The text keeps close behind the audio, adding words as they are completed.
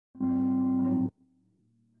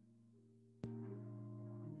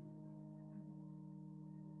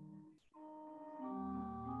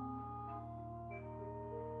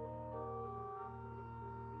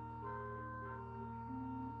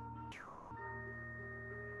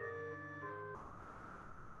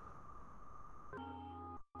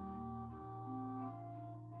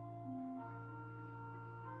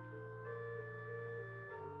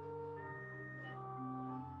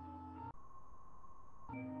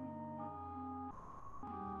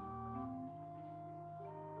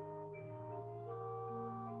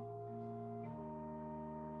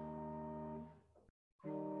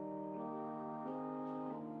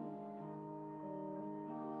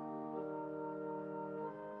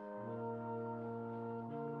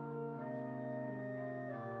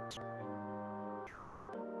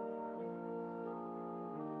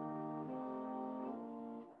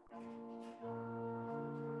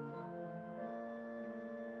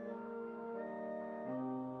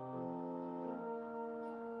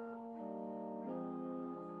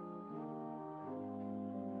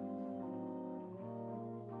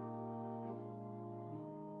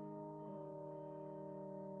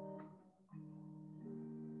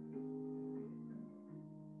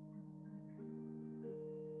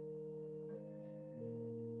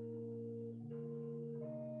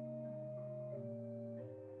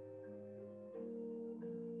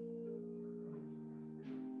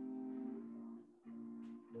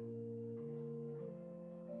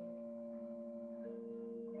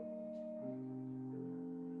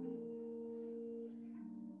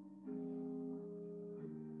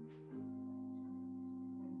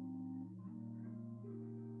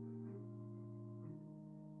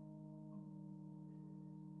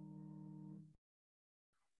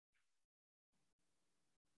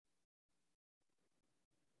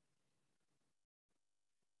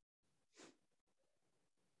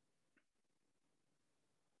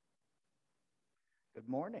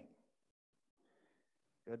morning.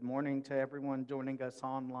 Good morning to everyone joining us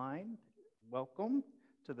online. Welcome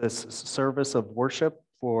to this service of worship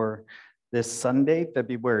for this Sunday,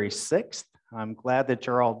 February 6th. I'm glad that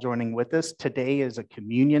you're all joining with us. Today is a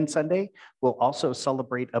communion Sunday. We'll also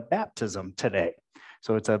celebrate a baptism today.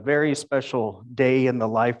 So it's a very special day in the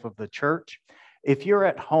life of the church. If you're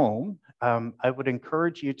at home, I would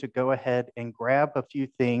encourage you to go ahead and grab a few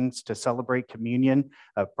things to celebrate communion,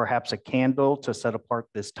 perhaps a candle to set apart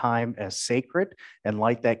this time as sacred and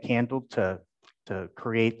light that candle to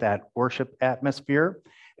create that worship atmosphere.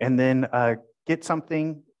 And then get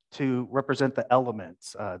something to represent the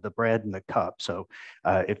elements, the bread and the cup. So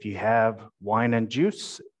if you have wine and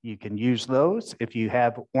juice, you can use those. If you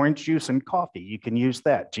have orange juice and coffee, you can use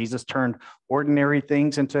that. Jesus turned ordinary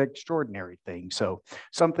things into extraordinary things. So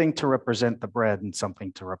something to represent the bread and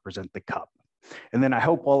something to represent the cup. And then I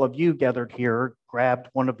hope all of you gathered here grabbed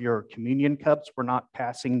one of your communion cups. We're not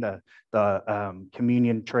passing the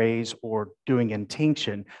communion trays or doing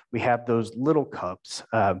intinction. We have those little cups,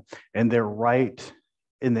 and they're right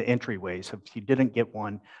in the entryways. So if you didn't get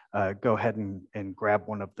one, go ahead and grab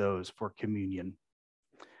one of those for communion.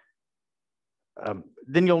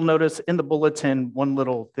 Then you'll notice in the bulletin, one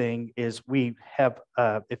little thing is we have,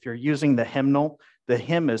 if you're using the hymnal, the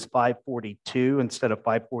hymn is 542 instead of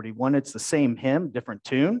 541. It's the same hymn, different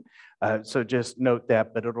tune. So just note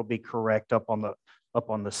that, but it'll be correct up on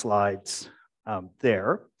the slides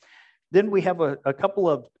there. Then we have a couple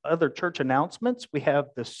of other church announcements. We have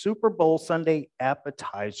the Super Bowl Sunday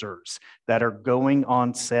appetizers that are going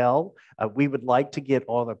on sale. We would like to get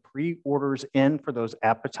all the pre-orders in for those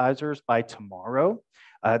appetizers by tomorrow.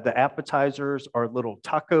 The appetizers are little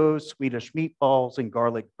tacos, Swedish meatballs, and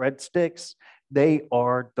garlic breadsticks. They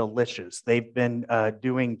are delicious. They've been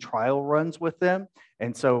doing trial runs with them.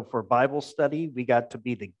 And so for Bible study, we got to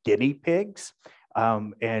be the guinea pigs.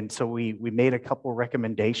 And so we made a couple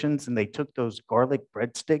recommendations, and they took those garlic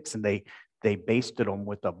breadsticks and they basted them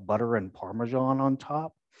with a butter and Parmesan on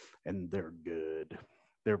top, and they're good.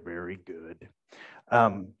 They're very good.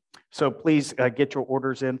 So please get your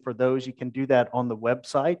orders in for those. You can do that on the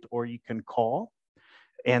website or you can call.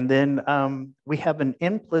 And then we have an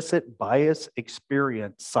implicit bias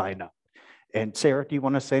experience sign up. And Sarah, do you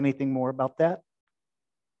want to say anything more about that?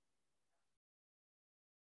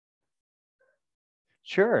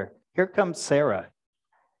 Sure. Here comes Sarah.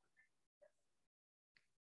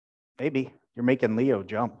 Maybe you're making Leo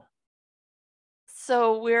jump.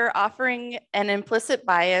 So we're offering an implicit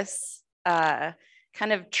bias kind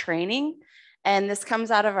of training. And this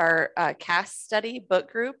comes out of our cast study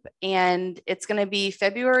book group. And it's going to be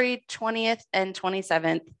February 20th and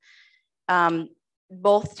 27th,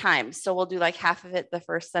 both times. So we'll do like half of it the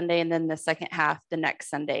first Sunday and then the second half the next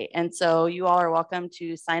Sunday. And so you all are welcome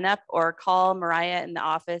to sign up or call Mariah in the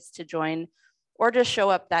office to join or just show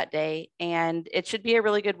up that day. And it should be a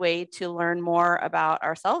really good way to learn more about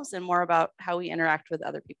ourselves and more about how we interact with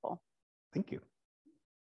other people. Thank you.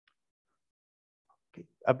 Okay.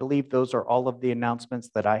 I believe those are all of the announcements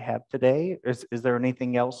that I have today. Is there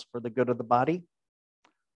anything else for the good of the body?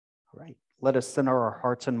 All right. Let us center our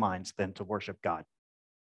hearts and minds then to worship God.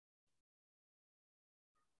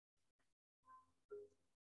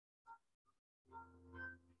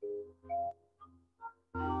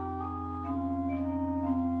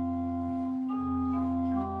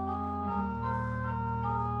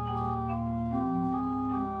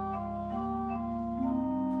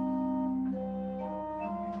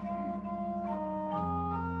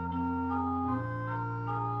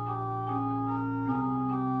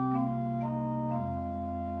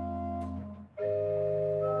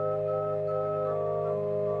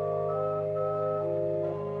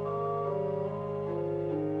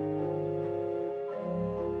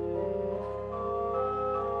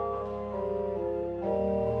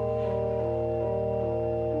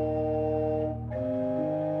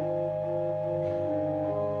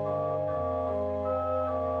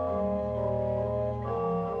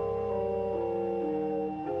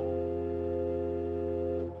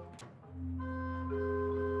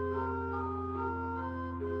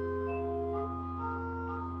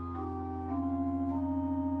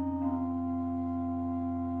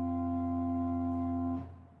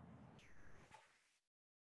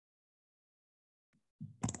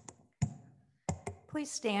 Please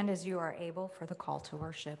stand as you are able for the call to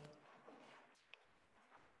worship.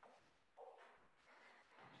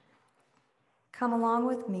 Come along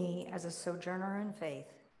with me as a sojourner in faith.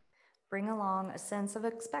 Bring along a sense of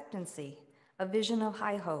expectancy, a vision of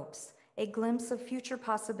high hopes, a glimpse of future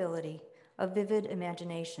possibility, a vivid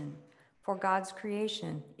imagination, for God's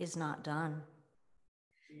creation is not done.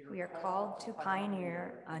 We are called to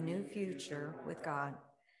pioneer a new future with God.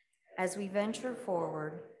 As we venture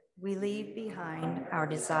forward, we leave behind our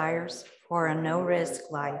desires for a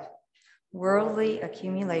no-risk life, worldly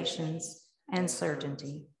accumulations, and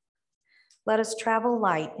certainty. Let us travel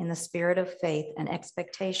light in the spirit of faith and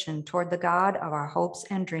expectation toward the God of our hopes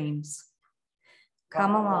and dreams.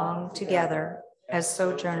 Come along together as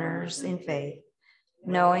sojourners in faith,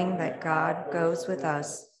 knowing that God goes with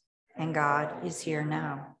us and God is here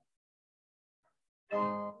now.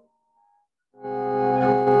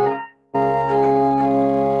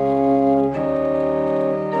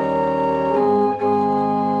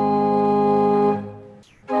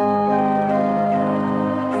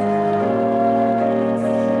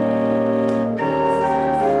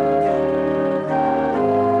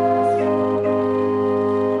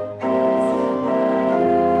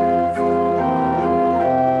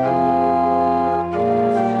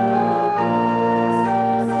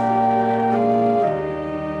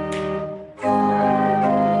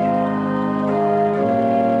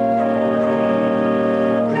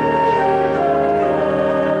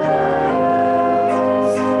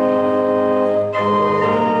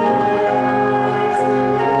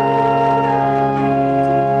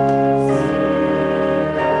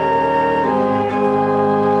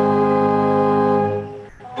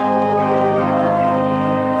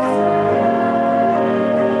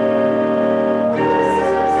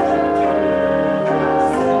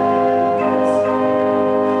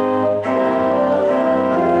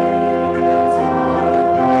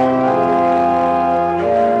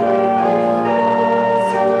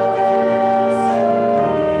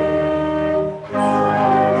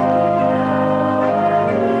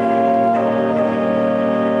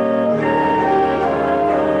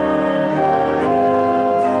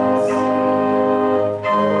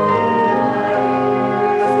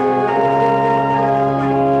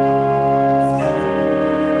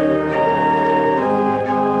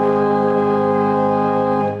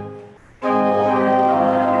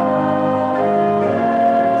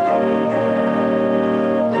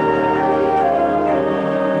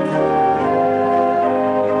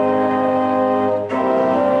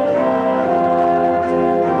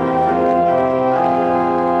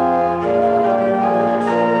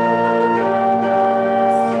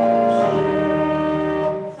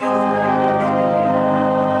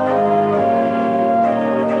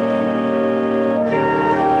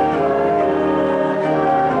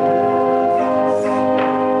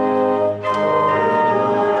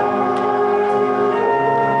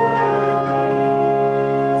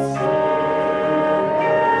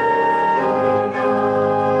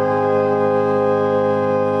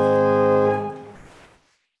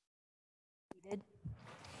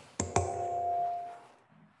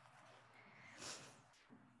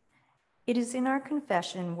 It is in our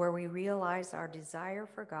confession where we realize our desire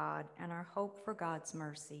for God and our hope for God's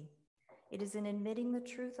mercy. It is in admitting the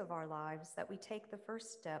truth of our lives that we take the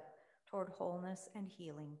first step toward wholeness and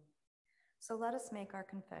healing. So let us make our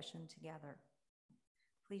confession together.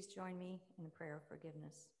 Please join me in a prayer of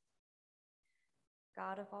forgiveness.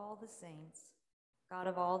 God of all the saints, God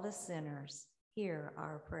of all the sinners, hear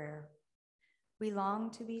our prayer. We long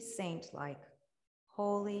to be saint-like,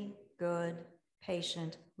 holy, good,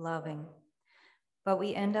 patient, loving, but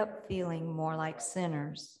we end up feeling more like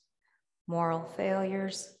sinners, moral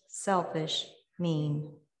failures, selfish,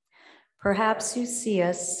 mean. Perhaps you see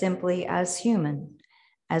us simply as human,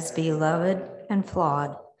 as beloved and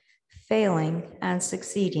flawed, failing and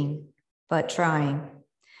succeeding, but trying.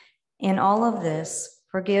 In all of this,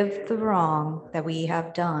 forgive the wrong that we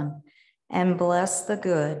have done and bless the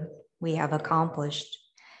good we have accomplished.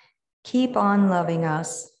 Keep on loving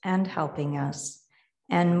us and helping us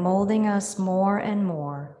and molding us more and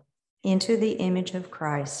more into the image of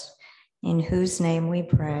Christ, in whose name we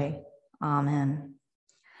pray. Amen.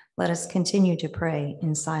 Let us continue to pray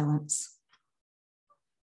in silence.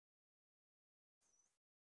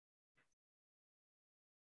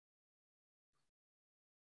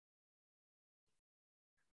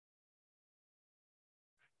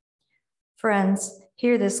 Friends,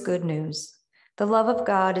 hear this good news. The love of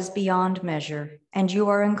God is beyond measure, and you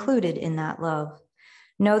are included in that love.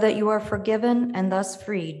 Know that you are forgiven and thus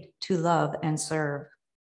freed to love and serve.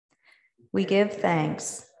 We give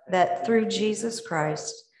thanks that through Jesus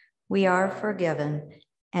Christ, we are forgiven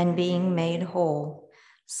and being made whole,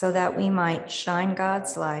 so that we might shine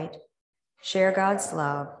God's light, share God's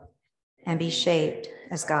love, and be shaped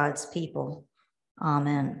as God's people.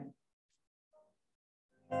 Amen.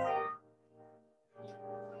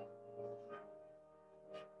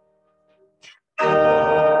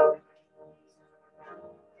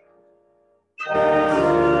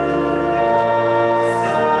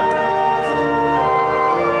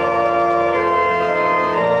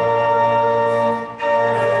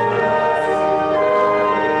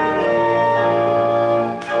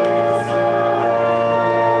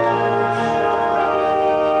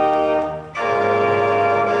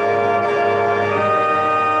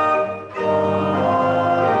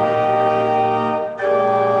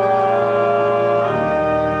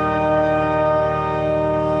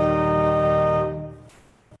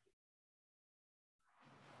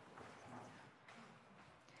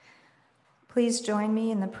 Please join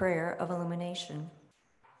me in the prayer of illumination.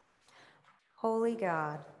 Holy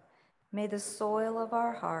God, may the soil of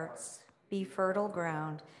our hearts be fertile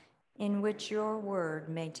ground in which your word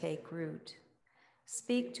may take root.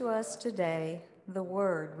 Speak to us today the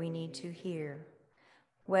word we need to hear,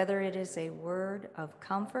 whether it is a word of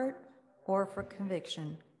comfort or for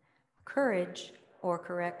conviction, courage or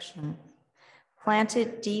correction. Plant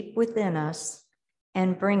it deep within us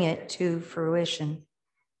and bring it to fruition.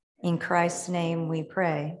 In Christ's name we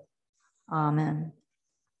pray. Amen.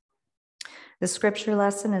 The scripture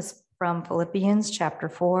lesson is from Philippians chapter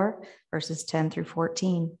 4, verses 10 through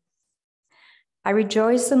 14. I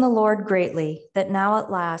rejoice in the Lord greatly that now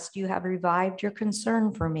at last you have revived your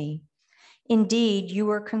concern for me. Indeed, you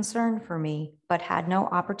were concerned for me, but had no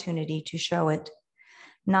opportunity to show it.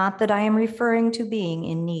 Not that I am referring to being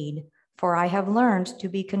in need, for I have learned to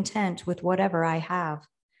be content with whatever I have.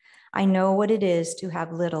 I know what it is to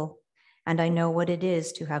have little, and I know what it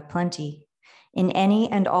is to have plenty. In any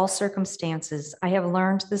and all circumstances, I have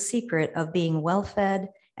learned the secret of being well-fed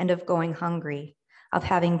and of going hungry, of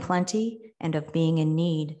having plenty and of being in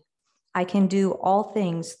need. I can do all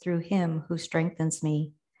things through him who strengthens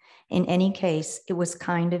me. In any case, it was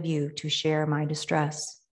kind of you to share my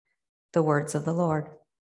distress. The words of the Lord.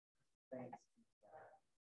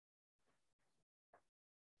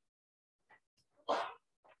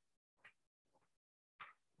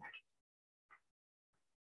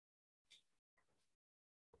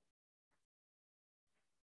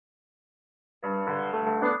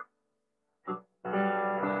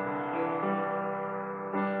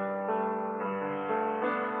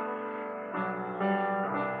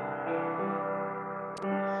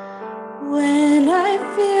 When I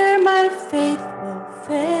fear my faith will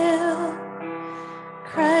fail,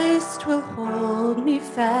 Christ will hold me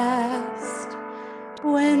fast.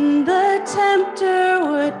 When the tempter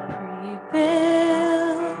would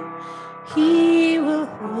prevail, he will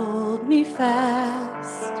hold me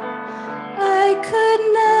fast. I could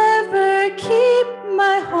never keep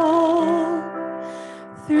my hold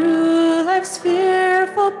through life's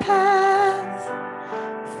fearful path,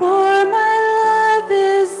 for my love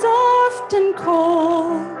is often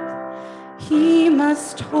cold. He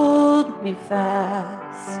must hold me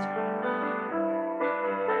fast.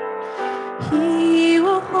 He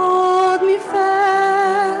will hold me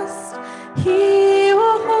fast. He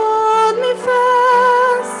will hold me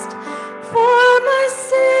fast. For my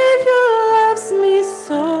Savior loves me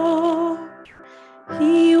so.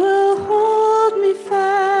 He will hold me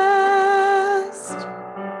fast.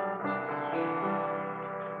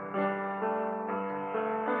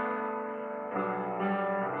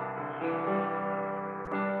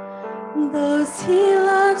 Those he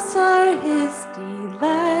loves are his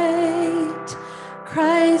delight.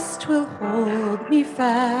 Christ will hold me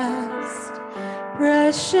fast.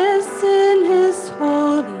 Precious in his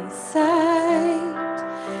holy sight,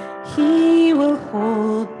 he will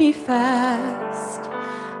hold me fast.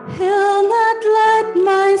 He'll not let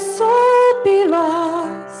my soul be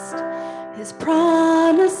lost. His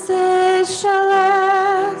promises shall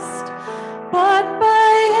last, but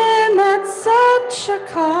by him at such a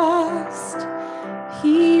cost,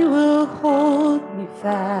 he will hold me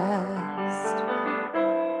fast.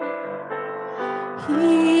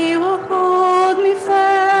 He will hold me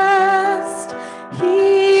fast.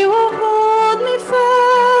 He will hold me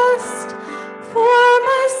fast. For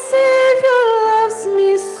my Savior loves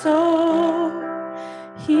me so.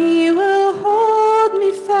 He will hold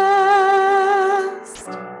me fast.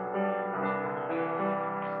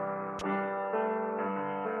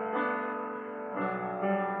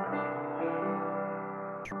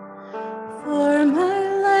 For my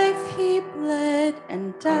life he bled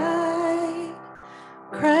and died.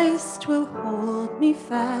 Christ will hold me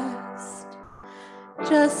fast.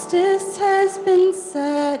 Justice has been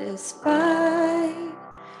satisfied.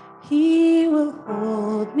 He will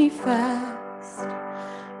hold me fast.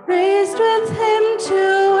 Raised with him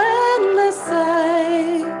to endless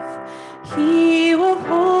life, he will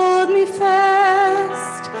hold me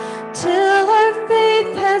fast till our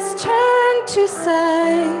faith has turned to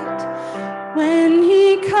sight. When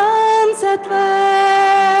he comes at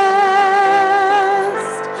last,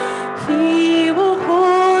 he will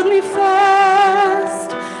hold me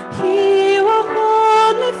fast. He will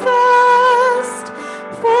hold me fast.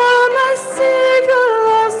 For my Savior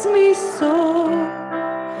loves me so.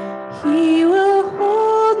 He will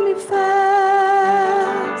hold me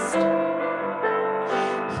fast.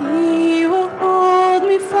 He will hold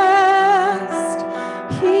me fast.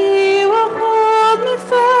 He will hold me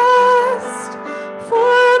fast.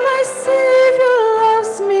 For my Savior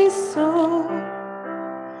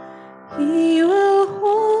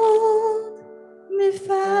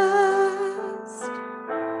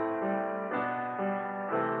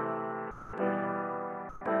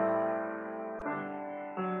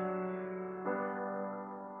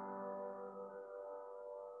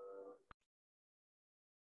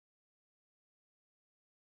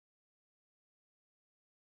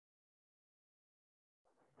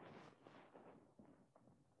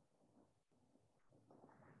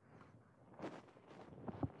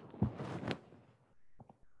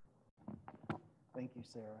you,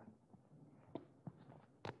 Sarah.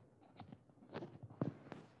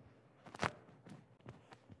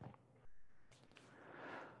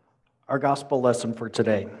 Our gospel lesson for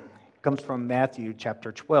today comes from Matthew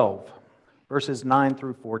chapter 12, verses 9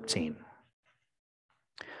 through 14.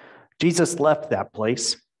 Jesus left that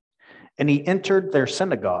place, and he entered their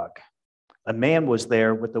synagogue. A man was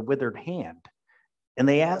there with a withered hand, and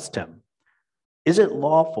they asked him, "Is it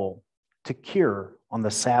lawful to cure on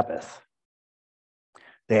the Sabbath?"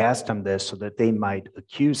 They asked him this so that they might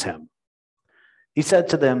accuse him. He said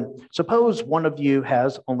to them, "Suppose one of you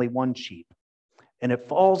has only one sheep, and it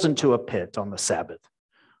falls into a pit on the Sabbath.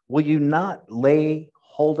 Will you not lay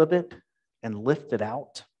hold of it and lift it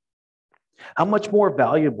out? How much more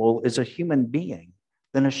valuable is a human being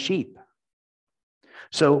than a sheep?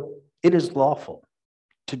 So it is lawful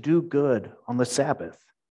to do good on the Sabbath."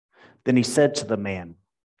 Then he said to the man,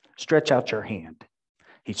 "Stretch out your hand."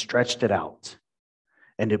 He stretched it out,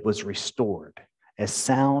 and it was restored, as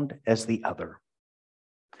sound as the other.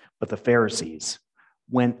 But the Pharisees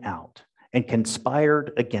went out and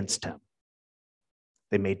conspired against him.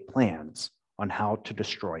 They made plans on how to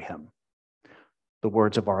destroy him. The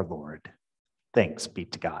words of our Lord. Thanks be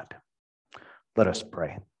to God. Let us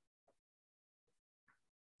pray.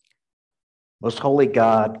 Most holy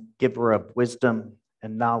God, giver of wisdom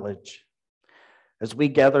and knowledge, as we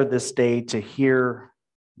gather this day to hear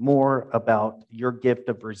more about your gift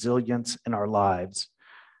of resilience in our lives,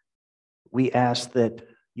 we ask that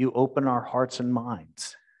you open our hearts and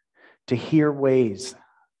minds to hear ways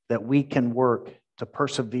that we can work to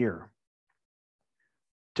persevere,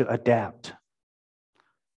 to adapt,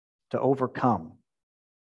 to overcome,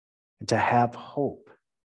 and to have hope,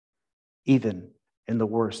 even in the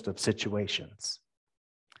worst of situations.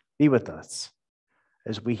 Be with us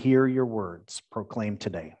as we hear your words proclaimed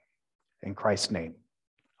today. In Christ's name,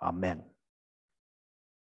 amen.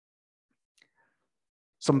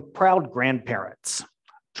 Some proud grandparents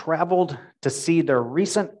traveled to see their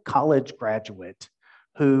recent college graduate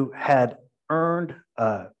who had earned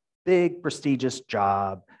a big, prestigious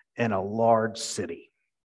job in a large city.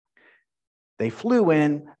 They flew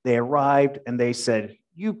in, they arrived, and they said,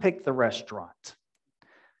 "You pick the restaurant."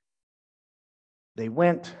 They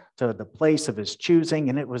went to the place of his choosing,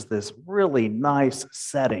 and it was this really nice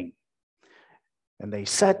setting. And they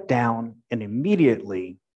sat down, and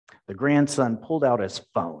immediately the grandson pulled out his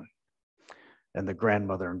phone. And the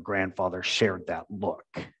grandmother and grandfather shared that look.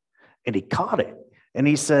 And he caught it. And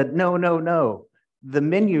he said, no, the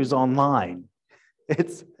menu's online.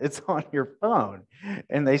 It's on your phone.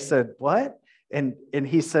 And they said, what? And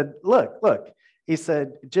he said, look. He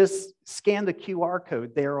said, just scan the QR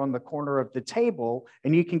code there on the corner of the table,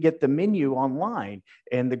 and you can get the menu online.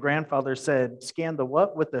 And the grandfather said, scan the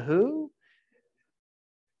what with the who?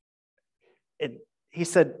 And he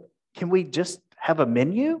said, can we just have a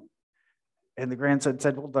menu? And the grandson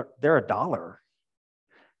said, well, they're $1.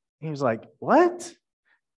 He was like, what?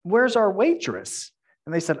 Where's our waitress?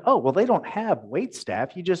 And they said, oh, well, they don't have wait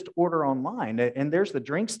staff. You just order online. And there's the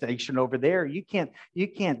drink station over there. You can't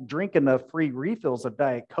drink enough free refills of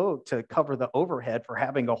Diet Coke to cover the overhead for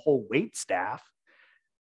having a whole wait staff.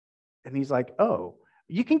 And he's like, oh,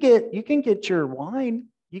 you can get your wine.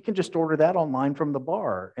 You can just order that online from the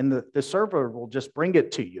bar, and the server will just bring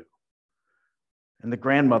it to you. And the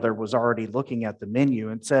grandmother was already looking at the menu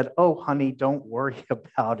and said, oh, honey, don't worry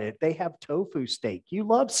about it. They have tofu steak. You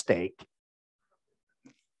love steak.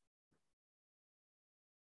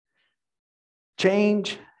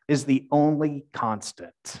 Change is the only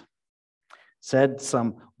constant, said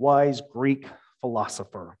some wise Greek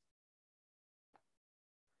philosopher.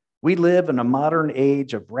 We live in a modern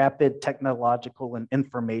age of rapid technological and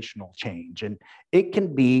informational change, and it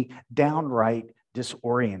can be downright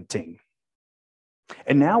disorienting.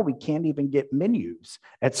 And now we can't even get menus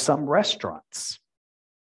at some restaurants.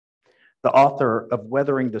 The author of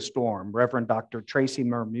Weathering the Storm, Reverend Dr. Tracy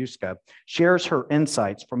Mermuska, shares her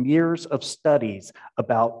insights from years of studies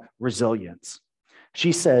about resilience.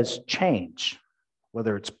 She says change,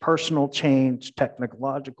 whether it's personal change,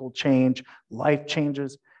 technological change, life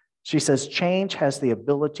changes, she says change has the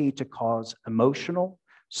ability to cause emotional,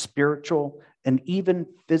 spiritual, and even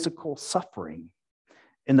physical suffering.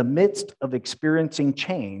 In the midst of experiencing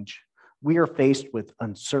change, we are faced with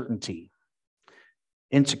uncertainty,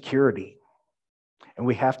 insecurity, and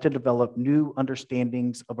we have to develop new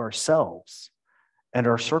understandings of ourselves and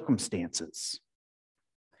our circumstances.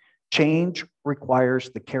 Change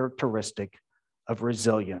requires the characteristic of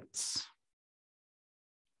resilience.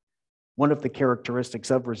 One of the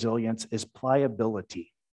characteristics of resilience is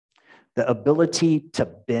pliability, the ability to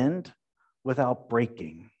bend without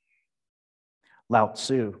breaking. Lao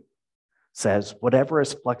Tzu says, whatever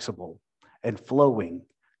is flexible and flowing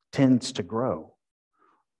tends to grow.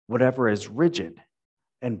 Whatever is rigid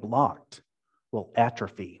and blocked will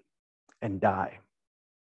atrophy and die.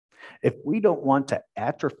 If we don't want to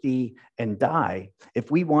atrophy and die,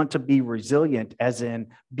 if we want to be resilient, as in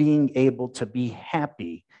being able to be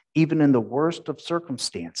happy, even in the worst of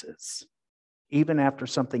circumstances, even after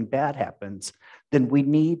something bad happens, then we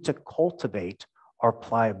need to cultivate our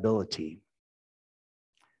pliability.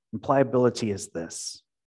 And pliability is this: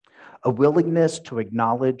 a willingness to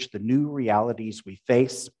acknowledge the new realities we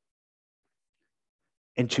face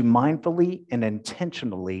and to mindfully and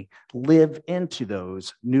intentionally live into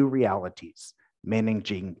those new realities,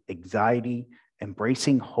 managing anxiety,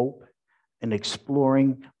 embracing hope, and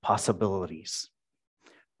exploring possibilities.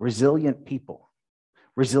 Resilient people,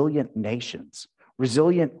 resilient nations,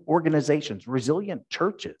 resilient organizations, resilient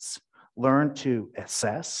churches learn to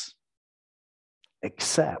assess,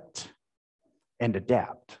 accept, and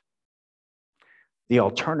adapt. The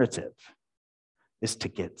alternative is to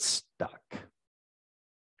get stuck.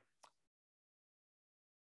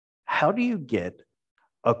 How do you get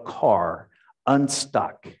a car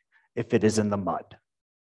unstuck if it is in the mud?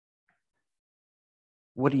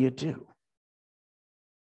 What do?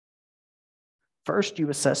 First, you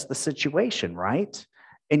assess the situation, right?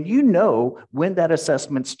 And you know when that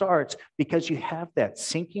assessment starts because you have that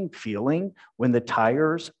sinking feeling when the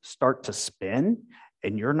tires start to spin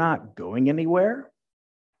and you're not going anywhere.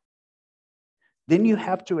 Then you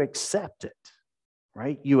have to accept it,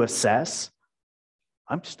 right? You assess,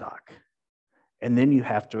 I'm stuck. And then you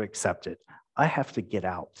have to accept it. I have to get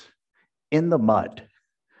out in the mud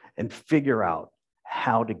and figure out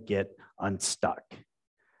how to get unstuck.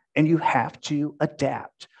 And you have to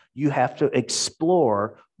adapt. You have to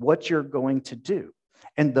explore what you're going to do.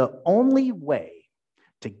 And the only way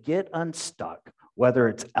to get unstuck, whether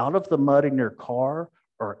it's out of the mud in your car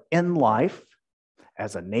or in life,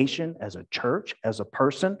 as a nation, as a church, as a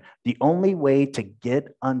person, the only way to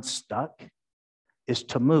get unstuck is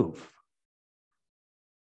to move.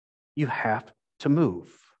 You have to move.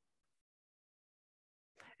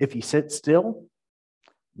 If you sit still,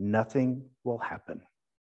 nothing will happen.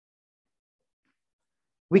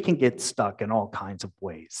 We can get stuck in all kinds of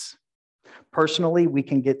ways. Personally, we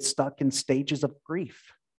can get stuck in stages of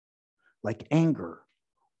grief, like anger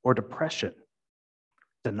or depression,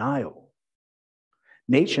 denial.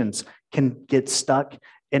 Nations can get stuck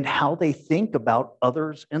in how they think about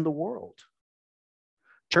others in the world.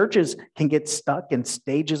 Churches can get stuck in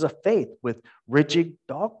stages of faith with rigid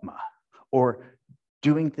dogma or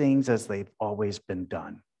doing things as they've always been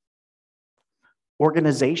done.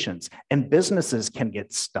 Organizations and businesses can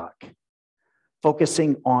get stuck,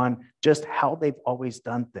 focusing on just how they've always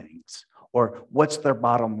done things or what's their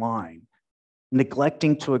bottom line,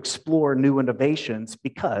 neglecting to explore new innovations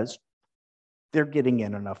because they're getting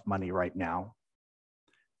in enough money right now.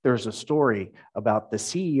 There's a story about the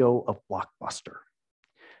CEO of Blockbuster.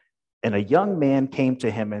 And a young man came to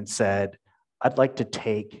him and said, I'd like to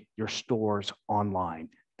take your stores online.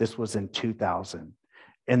 This was in 2000.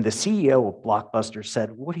 And the CEO of Blockbuster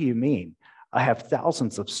said, what do you mean? I have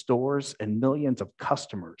thousands of stores and millions of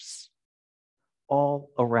customers all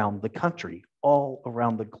around the country, all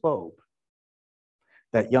around the globe.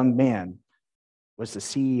 That young man was the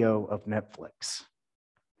CEO of Netflix.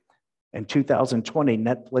 In 2020,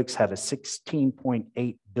 Netflix had a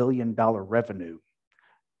 $16.8 billion revenue.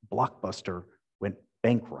 Blockbuster went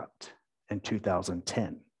bankrupt in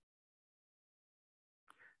 2010.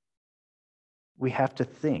 We have to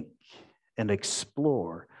think and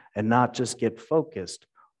explore and not just get focused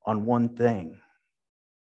on one thing.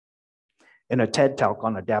 In a TED Talk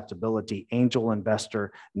on adaptability, angel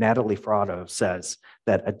investor Natalie Frotto says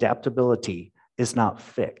that adaptability is not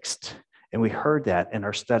fixed. And we heard that in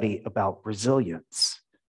our study about resilience.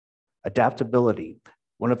 Adaptability,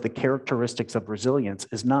 one of the characteristics of resilience,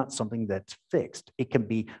 is not something that's fixed. It can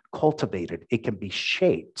be cultivated, it can be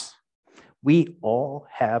shaped. We all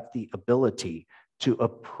have the ability to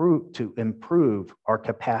improve our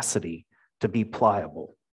capacity to be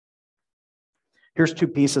pliable. Here's two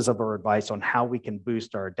pieces of her advice on how we can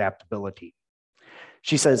boost our adaptability.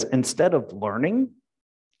 She says, instead of learning,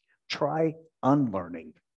 try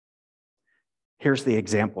unlearning. Here's the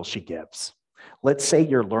example she gives. Let's say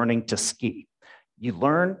you're learning to ski. You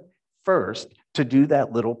learn first to do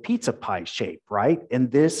that little pizza pie shape, right?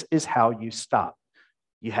 And this is how you stop.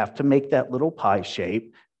 You have to make that little pie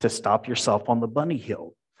shape to stop yourself on the bunny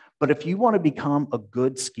hill. But if you want to become a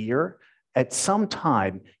good skier, at some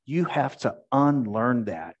time, you have to unlearn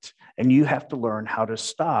that. And you have to learn how to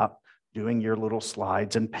stop doing your little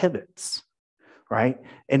slides and pivots. right?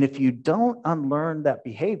 And if you don't unlearn that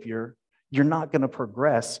behavior, you're not going to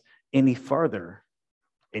progress any further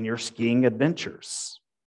in your skiing adventures.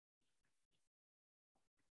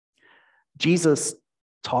 Jesus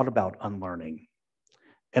taught about unlearning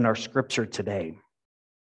in our scripture today.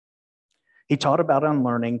 He taught about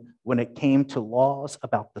unlearning when it came to laws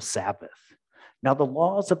about the Sabbath. Now, the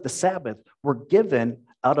laws of the Sabbath were given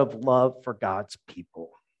out of love for God's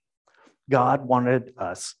people. God wanted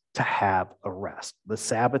us to have a rest. The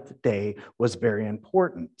Sabbath day was very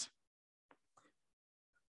important.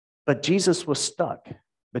 But Jesus was stuck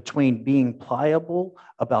between being pliable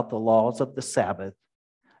about the laws of the Sabbath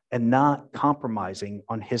and not compromising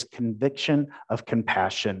on his conviction of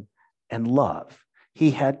compassion and love.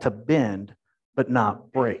 He had to bend, but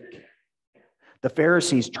not break. The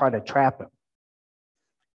Pharisees tried to trap him.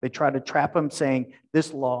 They tried to trap him saying,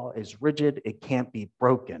 this law is rigid, it can't be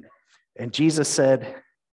broken. And Jesus said,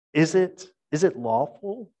 is it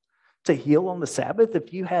lawful to heal on the Sabbath?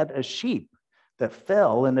 If you had a sheep that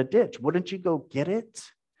fell in a ditch, wouldn't you go get it?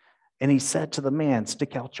 And he said to the man,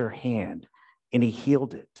 stick out your hand, and he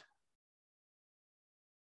healed it.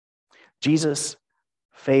 Jesus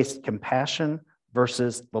faced compassion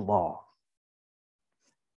versus the law.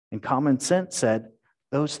 And common sense said,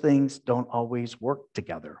 those things don't always work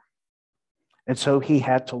together. And so he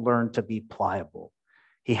had to learn to be pliable.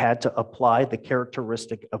 He had to apply the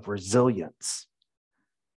characteristic of resilience.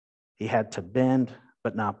 He had to bend,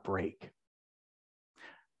 but not break.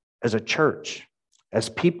 As a church, as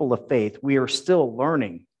people of faith, we are still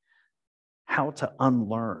learning how to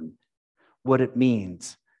unlearn what it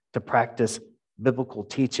means to practice biblical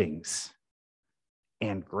teachings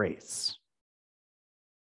and grace.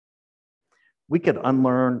 We could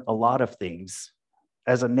unlearn a lot of things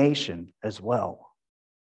as a nation as well.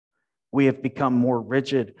 We have become more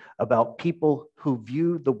rigid about people who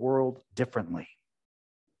view the world differently.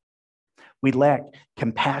 We lack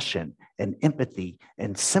compassion and empathy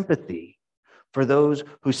and sympathy for those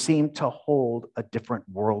who seem to hold a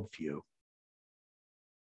different worldview.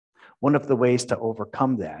 One of the ways to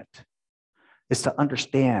overcome that is to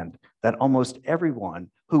understand that almost everyone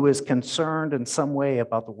who is concerned in some way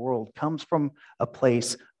about the world comes from a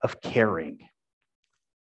place of caring.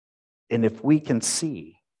 And if we can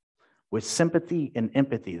see with sympathy and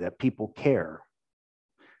empathy that people care,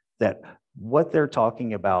 that what they're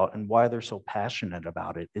talking about and why they're so passionate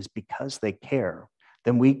about it is because they care,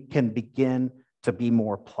 then we can begin to be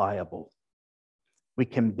more pliable. We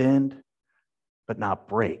can bend, but not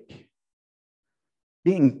break.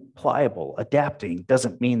 Being pliable, adapting,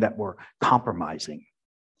 doesn't mean that we're compromising.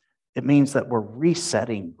 It means that we're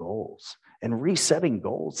resetting goals. And resetting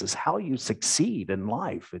goals is how you succeed in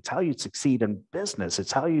life. It's how you succeed in business.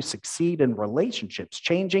 It's how you succeed in relationships,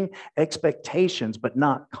 changing expectations, but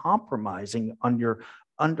not compromising on your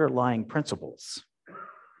underlying principles.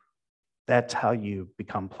 That's how you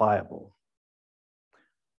become pliable.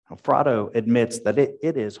 Now, Frado admits that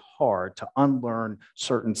it is hard to unlearn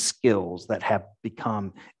certain skills that have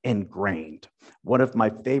become ingrained. One of my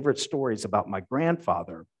favorite stories about my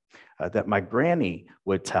grandfather that my granny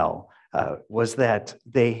would tell was that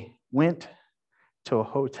they went to a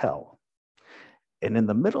hotel. And in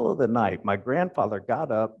the middle of the night, my grandfather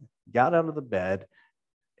got up, got out of the bed,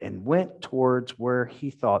 and went towards where he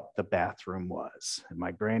thought the bathroom was. And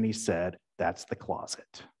my granny said, that's the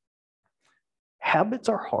closet. Habits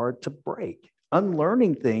are hard to break.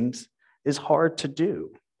 Unlearning things is hard to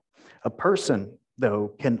do. A person,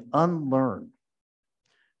 though, can unlearn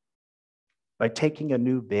by taking a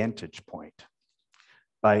new vantage point,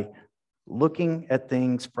 by looking at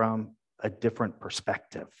things from a different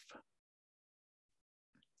perspective.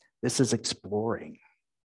 This is exploring.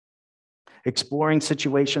 Exploring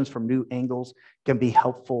situations from new angles can be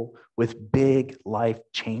helpful with big life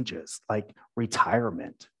changes like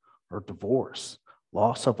retirement or divorce,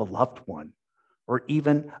 loss of a loved one, or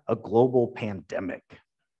even a global pandemic.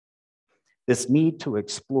 This need to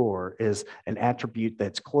explore is an attribute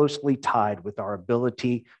that's closely tied with our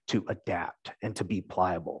ability to adapt and to be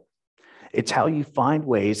pliable. It's how you find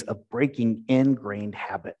ways of breaking ingrained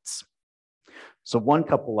habits. So one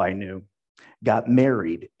couple I knew got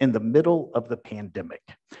married in the middle of the pandemic.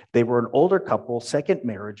 They were an older couple, second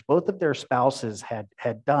marriage. Both of their spouses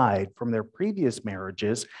had died from their previous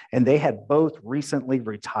marriages, and they had both recently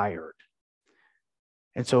retired.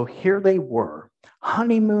 And so here they were,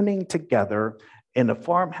 honeymooning together in a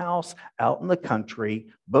farmhouse out in the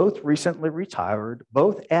country, both recently retired,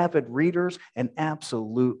 both avid readers, and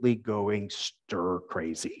absolutely going stir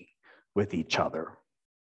crazy with each other.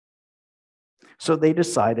 So they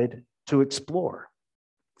decided to explore.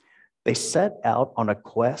 They set out on a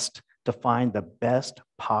quest to find the best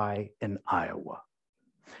pie in Iowa.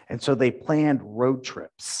 And so they planned road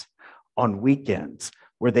trips on weekends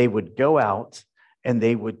where they would go out and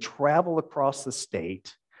they would travel across the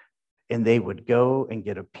state and they would go and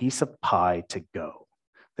get a piece of pie to go.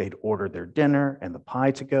 They'd order their dinner and the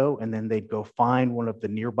pie to go, and then they'd go find one of the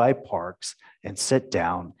nearby parks and sit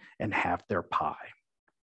down and have their pie.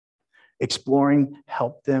 Exploring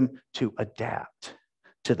helped them to adapt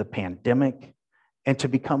to the pandemic and to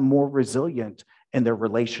become more resilient in their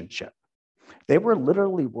relationship. They were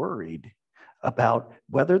literally worried about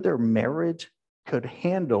whether their marriage could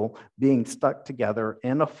handle being stuck together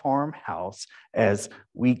in a farmhouse as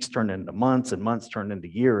weeks turned into months and months turned into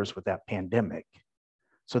years with that pandemic.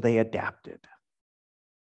 So they adapted.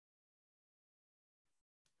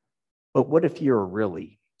 But what if you're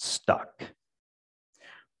really stuck?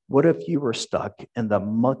 What if you were stuck in the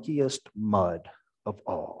muckiest mud of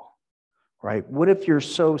all, right? What if you're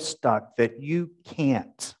so stuck that you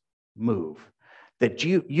can't move, that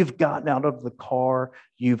you've gotten out of the car,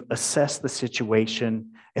 you've assessed the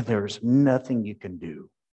situation, and there's nothing you can do?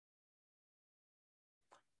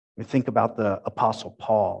 We think about the Apostle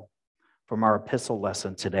Paul from our epistle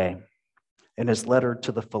lesson today in his letter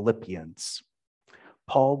to the Philippians.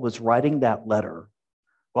 Paul was writing that letter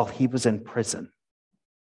while he was in prison.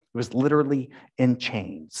 He was literally in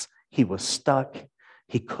chains. He was stuck.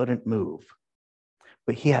 He couldn't move.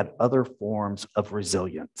 But he had other forms of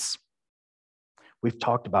resilience. We've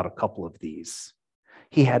talked about a couple of these.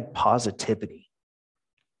 He had positivity.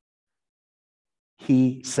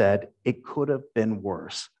 He said it could have been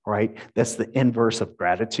worse, right? That's the inverse of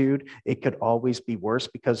gratitude. It could always be worse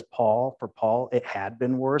because for Paul, it had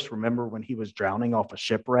been worse. Remember when he was drowning off a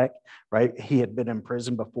shipwreck, right? He had been in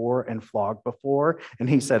prison before and flogged before. And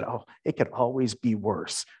he said, oh, it could always be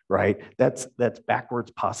worse, right? That's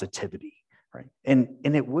backwards positivity, right? And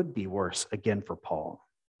it would be worse again for Paul.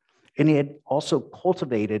 And he had also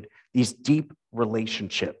cultivated these deep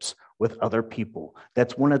relationships with other people.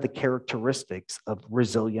 That's one of the characteristics of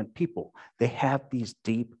resilient people. They have these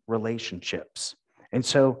deep relationships. And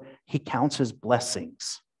so he counts his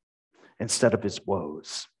blessings instead of his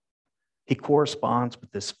woes. He corresponds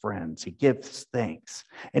with his friends. He gives thanks.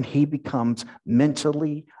 And he becomes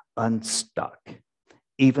mentally unstuck,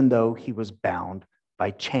 even though he was bound by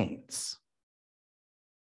chains.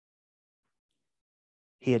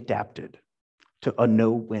 He adapted to a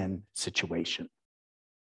no-win situation.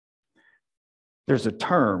 There's a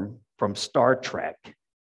term from Star Trek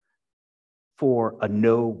for a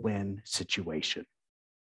no-win situation.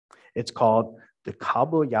 It's called the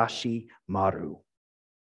Kobayashi Maru.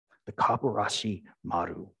 The Kobayashi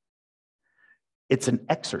Maru. It's an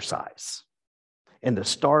exercise in the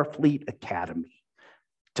Starfleet Academy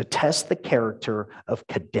to test the character of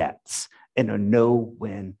cadets in a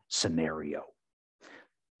no-win scenario.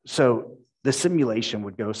 So the simulation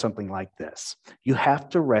would go something like this. You have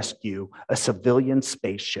to rescue a civilian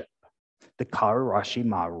spaceship, the Kobayashi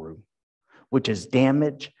Maru, which is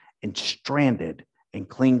damaged and stranded in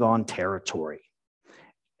Klingon territory.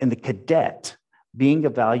 And the cadet being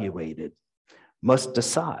evaluated must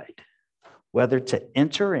decide whether to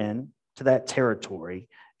enter into that territory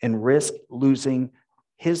and risk losing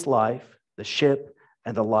his life, the ship,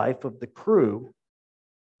 and the life of the crew,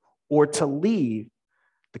 or to leave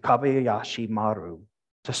the Kobayashi Maru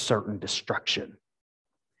to certain destruction.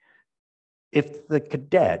 If the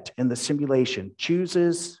cadet in the simulation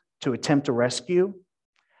chooses to attempt to rescue,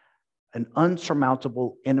 an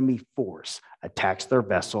unsurmountable enemy force attacks their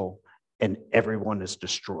vessel and everyone is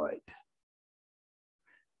destroyed.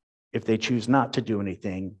 If they choose not to do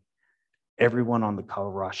anything, everyone on the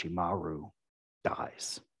Kobayashi Maru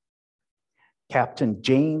dies. Captain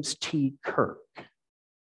James T. Kirk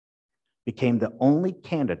became the only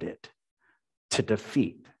candidate to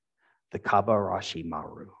defeat the Kobayashi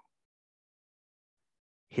Maru.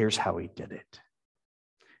 Here's how he did it.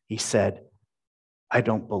 He said, I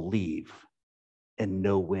don't believe in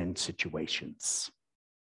no-win situations.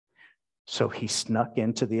 So he snuck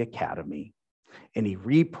into the academy and he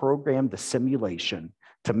reprogrammed the simulation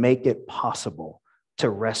to make it possible to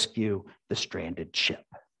rescue the stranded ship.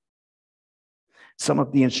 Some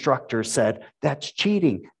of the instructors said, that's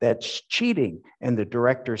cheating, that's cheating. And the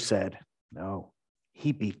director said, no,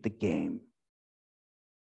 he beat the game.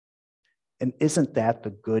 And isn't that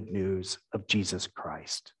the good news of Jesus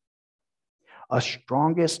Christ? Our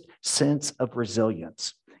strongest sense of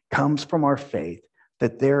resilience comes from our faith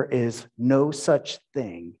that there is no such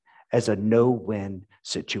thing as a no-win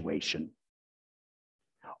situation.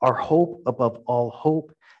 Our hope above all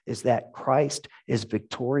hope is that Christ is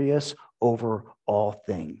victorious over all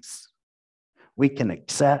things. We can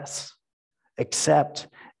accept,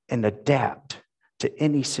 and adapt to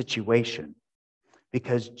any situation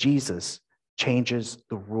because Jesus changes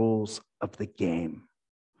the rules of the game.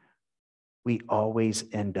 We always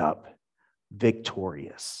end up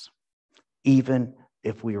victorious, even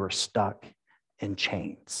if we were stuck in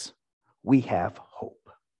chains. We have hope.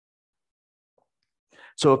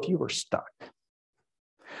 So if you were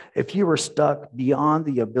stuck beyond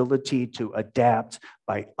the ability to adapt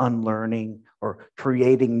by unlearning or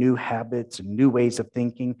creating new habits and new ways of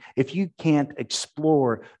thinking, if you can't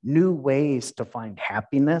explore new ways to find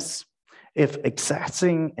happiness, if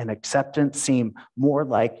accessing and acceptance seem more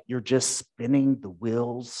like you're just spinning the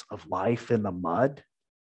wheels of life in the mud,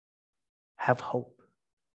 have hope.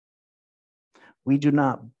 We do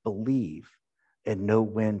not believe in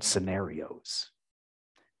no-win scenarios.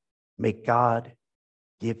 May God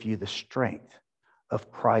give you the strength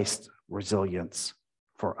of Christ's resilience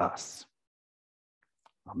for us.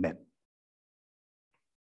 Amen.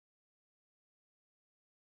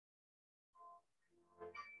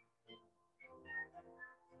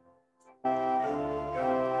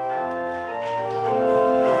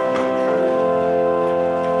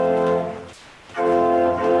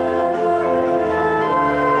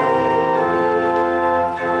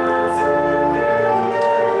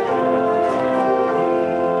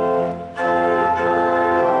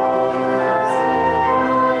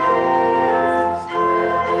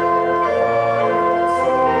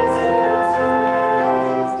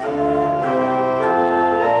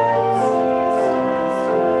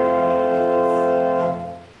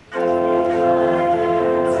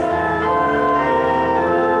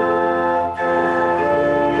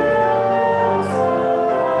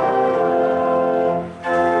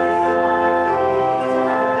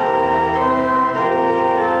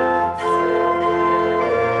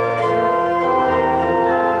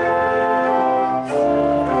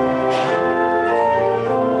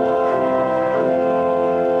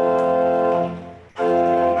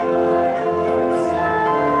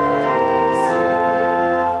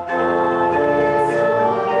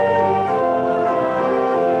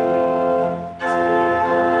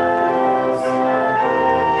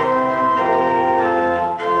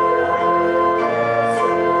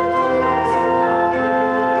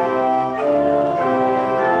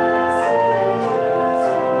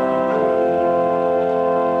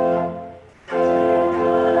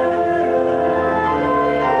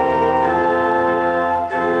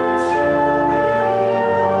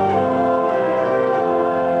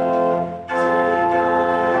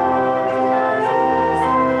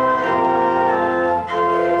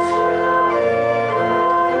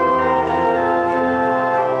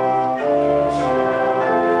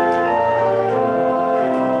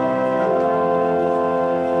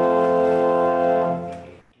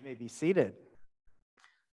 Seated.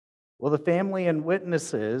 Will the family and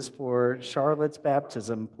witnesses for Charlotte's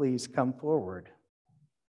baptism please come forward?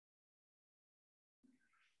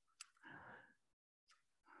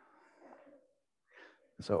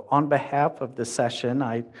 So on behalf of the session,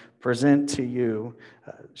 I present to you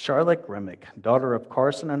Charlotte Grimmick, daughter of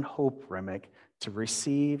Carson and Hope Grimmick, to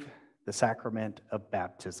receive the sacrament of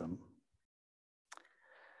baptism.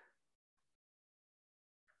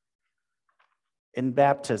 In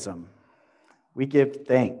baptism, we give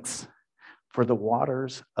thanks for the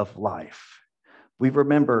waters of life. We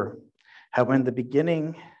remember how in the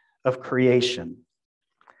beginning of creation,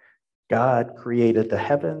 God created the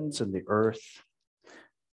heavens and the earth,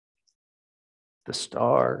 the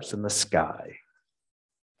stars and the sky,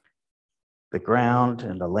 the ground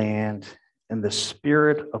and the land, and the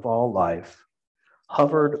spirit of all life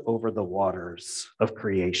hovered over the waters of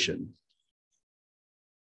creation.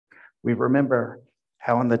 We remember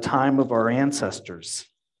how in the time of our ancestors,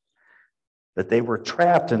 that they were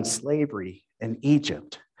trapped in slavery in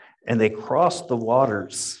Egypt, and they crossed the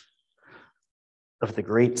waters of the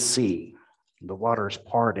great sea. The waters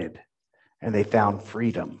parted, and they found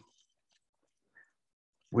freedom.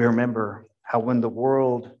 We remember how when the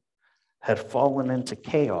world had fallen into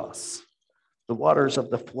chaos, the waters of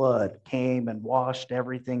the flood came and washed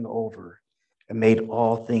everything over and made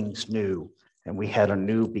all things new, and we had a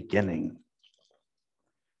new beginning.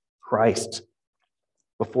 Christ,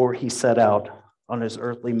 before he set out on his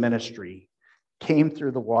earthly ministry, came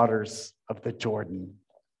through the waters of the Jordan,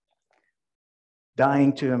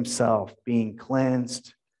 dying to himself, being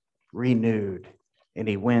cleansed, renewed, and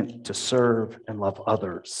he went to serve and love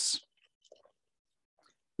others.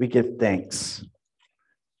 We give thanks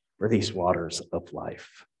for these waters of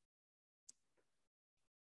life.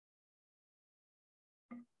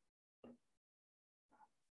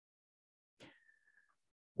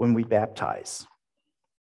 When we baptize,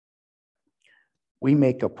 we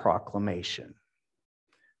make a proclamation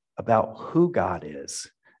about who God is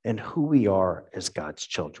and who we are as God's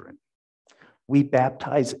children. We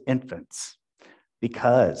baptize infants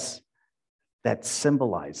because that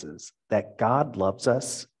symbolizes that God loves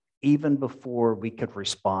us even before we could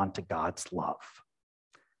respond to God's love.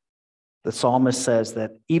 The psalmist says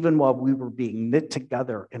that even while we were being knit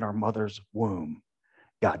together in our mother's womb,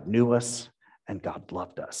 God knew us and God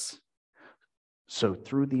loved us. So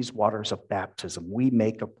through these waters of baptism, we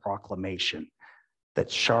make a proclamation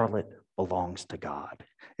that Charlotte belongs to God,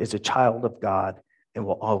 is a child of God, and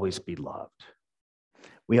will always be loved.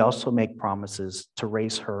 We also make promises to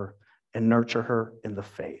raise her and nurture her in the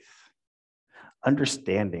faith.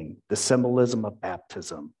 Understanding the symbolism of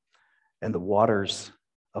baptism and the waters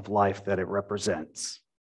of life that it represents,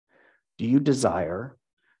 do you desire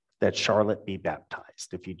that Charlotte be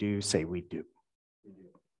baptized? If you do, say we do.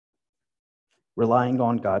 Relying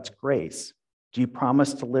on God's grace, do you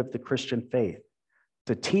promise to live the Christian faith,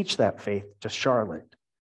 to teach that faith to Charlotte,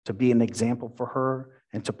 to be an example for her,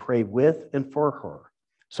 and to pray with and for her,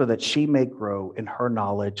 so that she may grow in her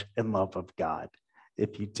knowledge and love of God?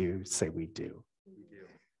 If you do, say we do.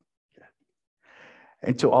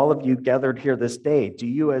 And to all of you gathered here this day, do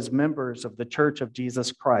you, as members of the Church of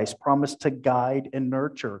Jesus Christ, promise to guide and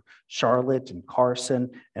nurture Charlotte and Carson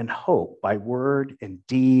and Hope by word and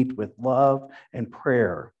deed with love and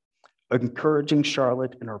prayer, encouraging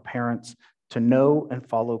Charlotte and her parents to know and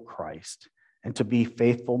follow Christ and to be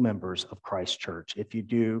faithful members of Christ Church? If you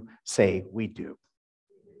do, say we do.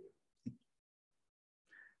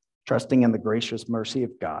 Trusting in the gracious mercy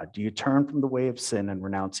of God, do you turn from the way of sin and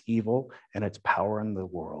renounce evil and its power in the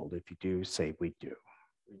world? If you do, say we do.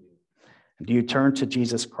 And do you turn to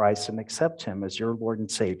Jesus Christ and accept him as your Lord and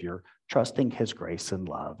Savior, trusting his grace and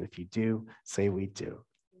love? If you do, say we do.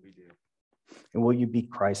 And will you be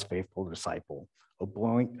Christ's faithful disciple,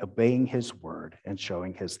 obeying his word and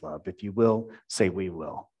showing his love? If you will, say we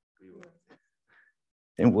will.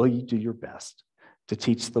 And will you do your best to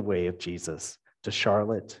teach the way of Jesus to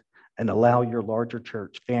Charlotte and allow your larger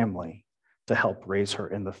church family to help raise her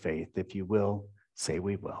in the faith? If you will, say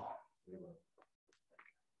we will.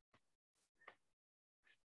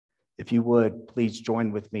 If you would, please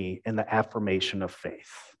join with me in the affirmation of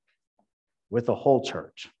faith. With the whole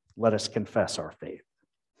church, let us confess our faith.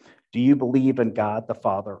 Do you believe in God the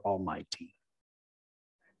Father Almighty?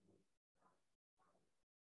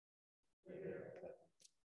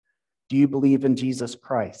 Do you believe in Jesus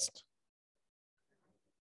Christ?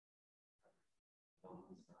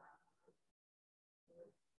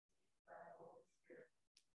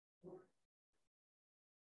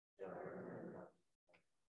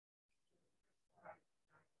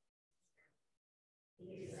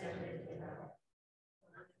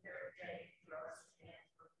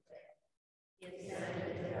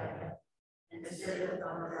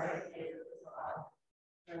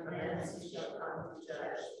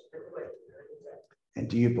 And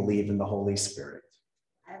do you believe in the Holy Spirit?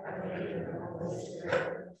 I believe in the Holy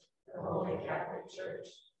Spirit, the Holy Catholic Church,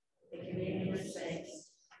 the communion of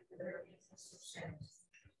saints, the forgiveness of sins,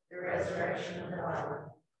 the resurrection of the body.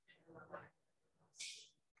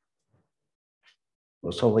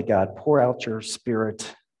 Most holy God, pour out your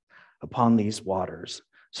Spirit upon these waters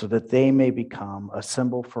so that they may become a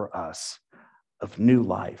symbol for us of new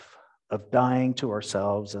life, of dying to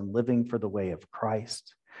ourselves and living for the way of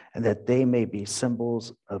Christ, and that they may be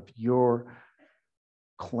symbols of your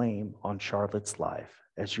claim on Charlotte's life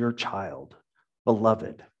as your child,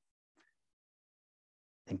 beloved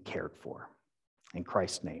and cared for. In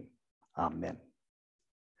Christ's name, amen.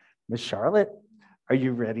 Miss Charlotte, are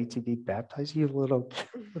you ready to be baptized? You little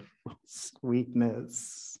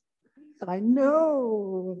sweetness. I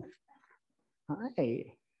know. Hi.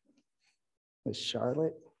 Miss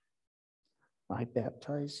Charlotte, I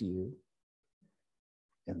baptize you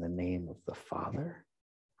in the name of the Father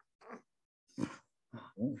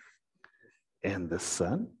and the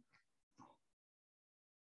Son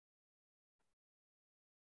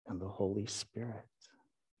and the Holy Spirit.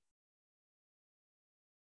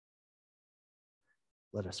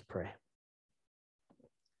 Let us pray.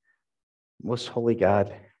 Most holy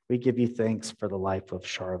God, we give you thanks for the life of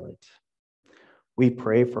Charlotte. We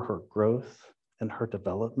pray for her growth and her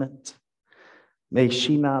development. May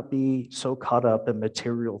she not be so caught up in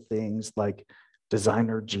material things like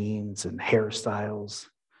designer jeans and hairstyles,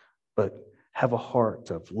 but have a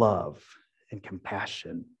heart of love and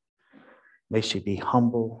compassion. May she be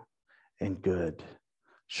humble and good,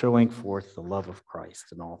 showing forth the love of Christ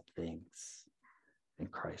in all things. In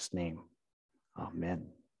Christ's name, amen.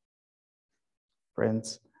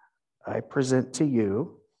 Friends, I present to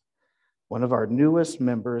you one of our newest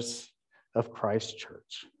members of Christ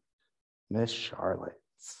Church, Miss Charlotte.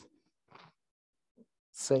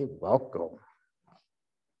 Say welcome.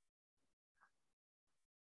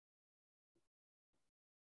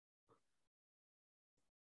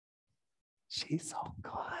 She's so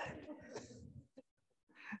good.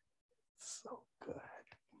 So good.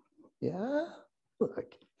 Yeah? Look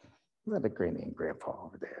at the granny and grandpa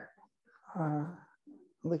over there.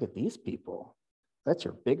 Look at these people. That's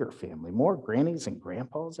your bigger family. More grannies and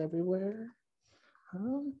grandpas everywhere.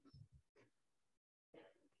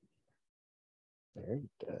 Very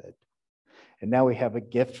good. And now we have a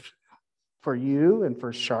gift for you and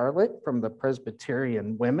for Charlotte from the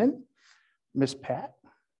Presbyterian women. Miss Pat,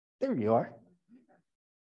 there you are.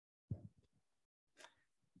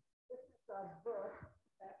 This is a book,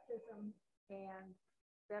 Baptism and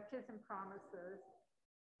Baptism Promises,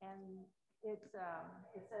 and it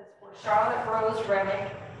says, for Charlotte Rose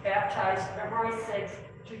Remick, baptized February 6,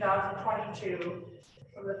 2022,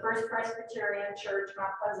 from the First Presbyterian Church,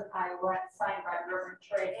 Mount Pleasant, Iowa, signed by Reverend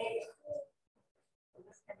Trey Hagan.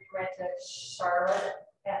 This can be read to Charlotte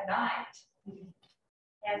at night.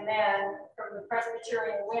 And then from the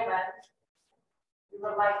Presbyterian women, we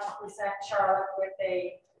would like to present Charlotte with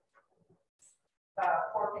a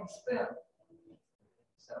fork and spoon.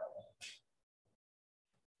 So,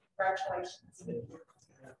 congratulations.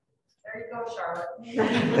 There you go,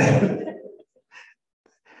 Charlotte.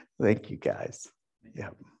 Thank you, guys. Yeah.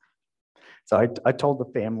 So I told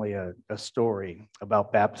the family a story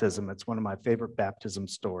about baptism. It's one of my favorite baptism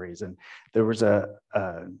stories. And there was a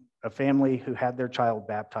family who had their child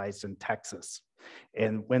baptized in Texas.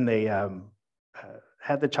 And when they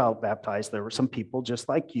had the child baptized, there were some people just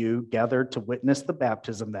like you gathered to witness the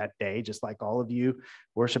baptism that day, just like all of you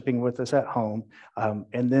worshiping with us at home.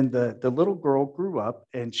 And then the little girl grew up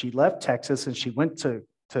and she left Texas and she went to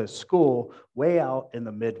school way out in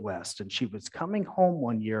the Midwest. And she was coming home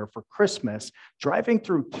one year for Christmas, driving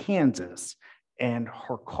through Kansas, and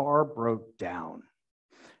her car broke down.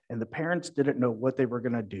 And the parents didn't know what they were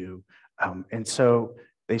going to do. And so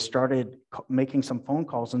they started making some phone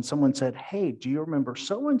calls, and someone said, hey, do you remember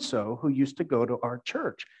so-and-so who used to go to our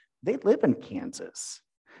church? They live in Kansas.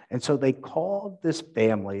 And so they called this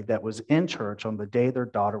family that was in church on the day their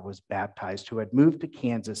daughter was baptized, who had moved to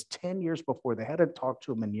Kansas 10 years before. They hadn't talked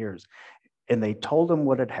to them in years. And they told them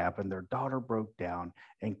what had happened. Their daughter broke down,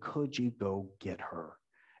 and could you go get her?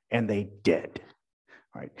 And they did.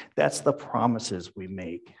 Right? That's the promises we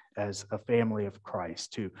make as a family of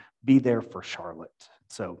Christ, to be there for Charlotte.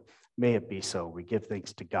 So may it be so. We give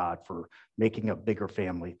thanks to God for making a bigger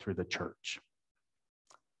family through the church.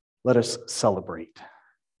 Let us celebrate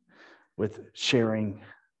with sharing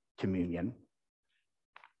communion.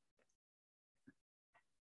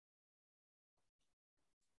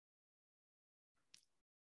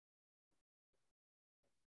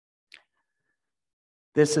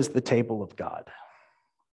 This is the table of God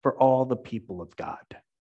for all the people of God.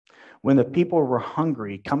 When the people were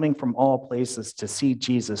hungry, coming from all places to see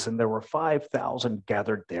Jesus, and there were 5,000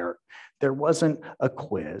 gathered there, there wasn't a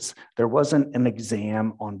quiz. There wasn't an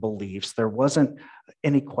exam on beliefs. There wasn't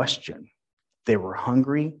any question. They were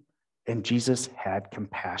hungry, and Jesus had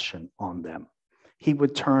compassion on them. He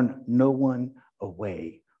would turn no one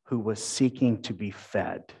away who was seeking to be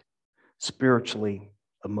fed spiritually,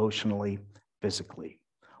 emotionally, physically.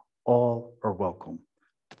 All are welcome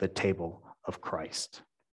to the table of Christ.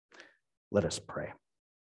 Let us pray.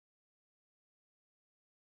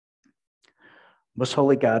 Most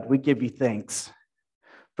holy God, we give you thanks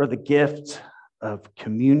for the gift of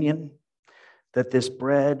communion, that this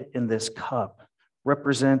bread and this cup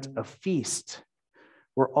represent a feast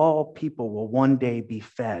where all people will one day be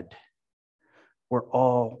fed, where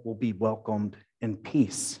all will be welcomed in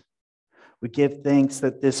peace. We give thanks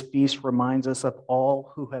that this feast reminds us of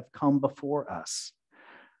all who have come before us,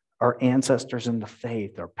 our ancestors in the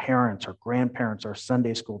faith, our parents, our grandparents, our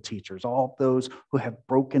Sunday school teachers, all those who have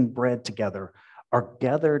broken bread together are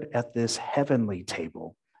gathered at this heavenly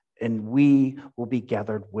table, and we will be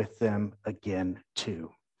gathered with them again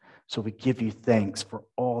too. So we give you thanks for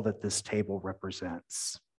all that this table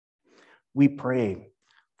represents. We pray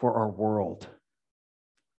for our world,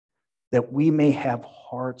 that we may have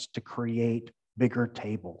hearts to create bigger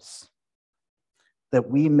tables, that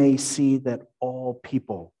we may see that all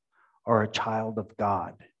people are a child of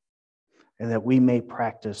God, and that we may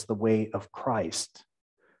practice the way of Christ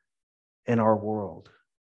in our world.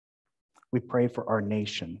 We pray for our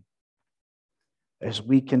nation as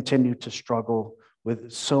we continue to struggle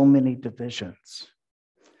with so many divisions,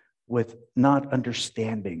 with not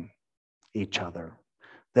understanding each other,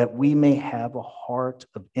 that we may have a heart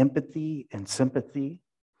of empathy and sympathy,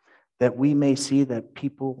 that we may see that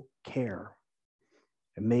people care.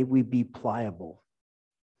 And may we be pliable.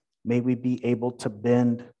 May we be able to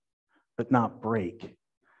bend but not break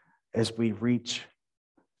as we reach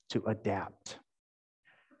to adapt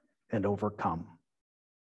and overcome.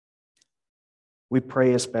 We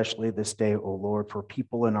pray especially this day, O Lord, for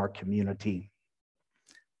people in our community,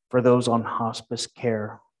 for those on hospice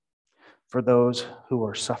care, for those who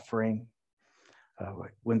are suffering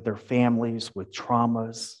with their families, with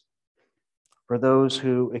traumas, for those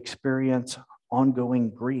who experience ongoing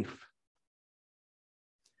grief,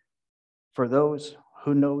 for those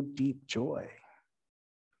who know deep joy.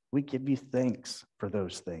 We give you thanks for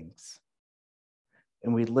those things.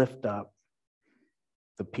 And we lift up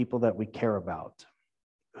the people that we care about,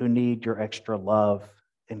 who need your extra love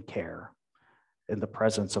and care in the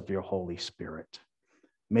presence of your Holy Spirit.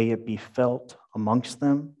 May it be felt amongst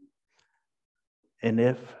them. And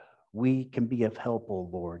if we can be of help, O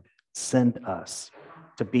Lord, send us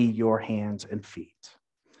to be your hands and feet.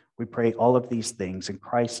 We pray all of these things in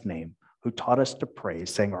Christ's name, who taught us to pray,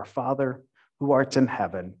 saying, Our Father, who art in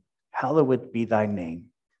heaven, hallowed be thy name.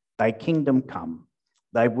 Thy kingdom come,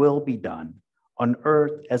 thy will be done, on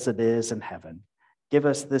earth as it is in heaven. Give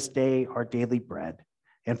us this day our daily bread,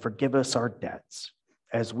 and forgive us our debts,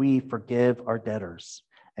 as we forgive our debtors.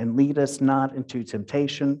 And lead us not into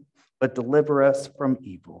temptation, but deliver us from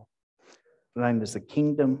evil. Thine is the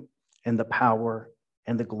kingdom, and the power,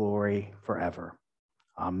 and the glory forever.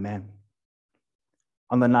 Amen.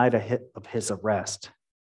 On the night of his arrest,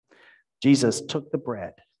 Jesus took the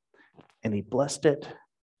bread, and he blessed it,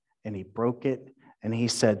 and he broke it, and he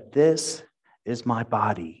said, This is my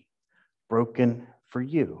body, broken for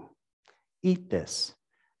you. Eat this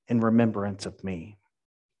in remembrance of me.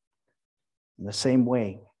 In the same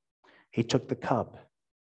way, he took the cup,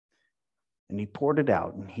 and he poured it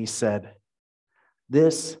out, and he said,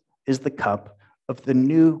 This is the cup of the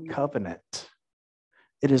new covenant.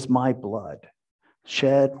 It is my blood,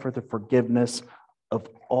 shed for the forgiveness of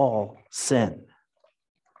all sin.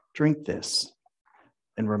 Drink this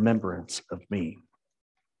in remembrance of me.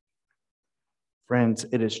 Friends,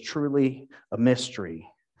 it is truly a mystery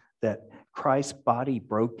that Christ's body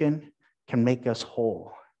broken can make us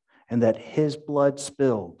whole, and that his blood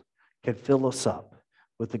spilled can fill us up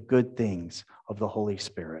with the good things of the Holy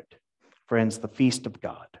Spirit. Friends, the feast of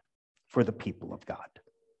God for the people of God.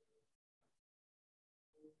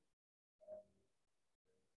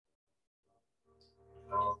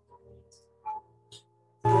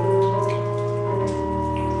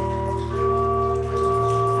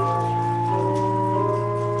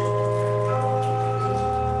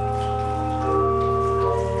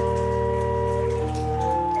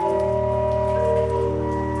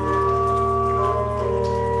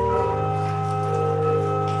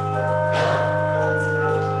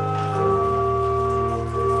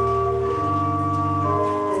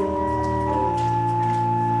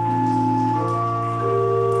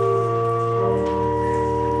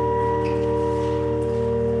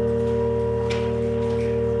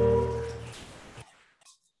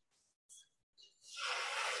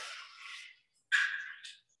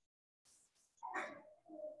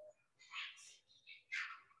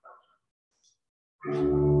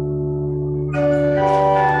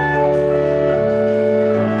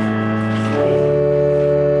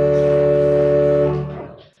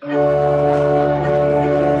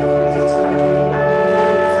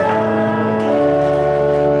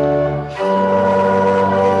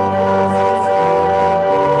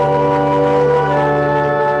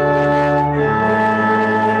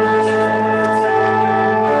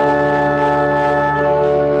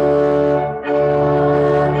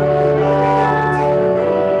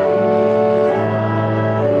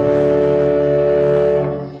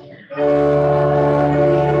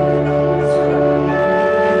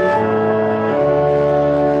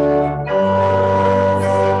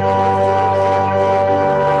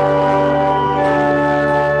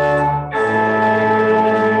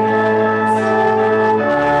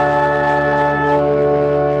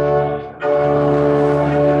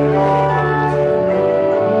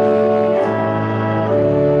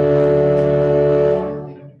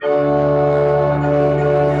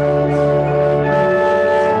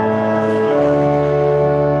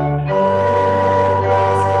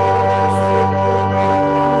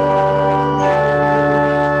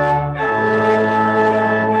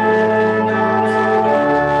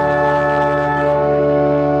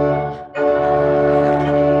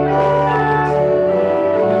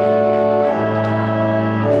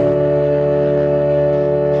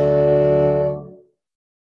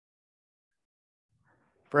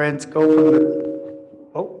 Friends, go from the,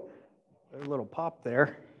 oh, there's a little pop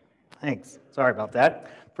there. Thanks. Sorry about that.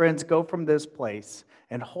 Friends, go from this place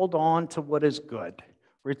and hold on to what is good.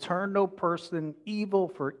 Return no person evil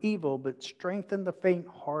for evil, but strengthen the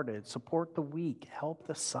faint-hearted, support the weak, help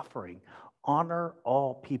the suffering, honor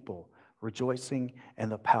all people, rejoicing in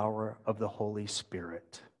the power of the Holy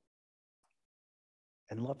Spirit.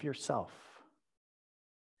 And love yourself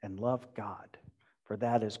and love God, for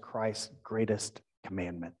that is Christ's greatest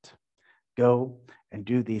commandment. Go and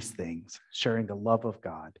do these things, sharing the love of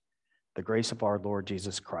God, the grace of our Lord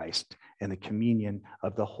Jesus Christ, and the communion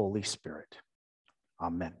of the Holy Spirit.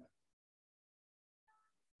 Amen.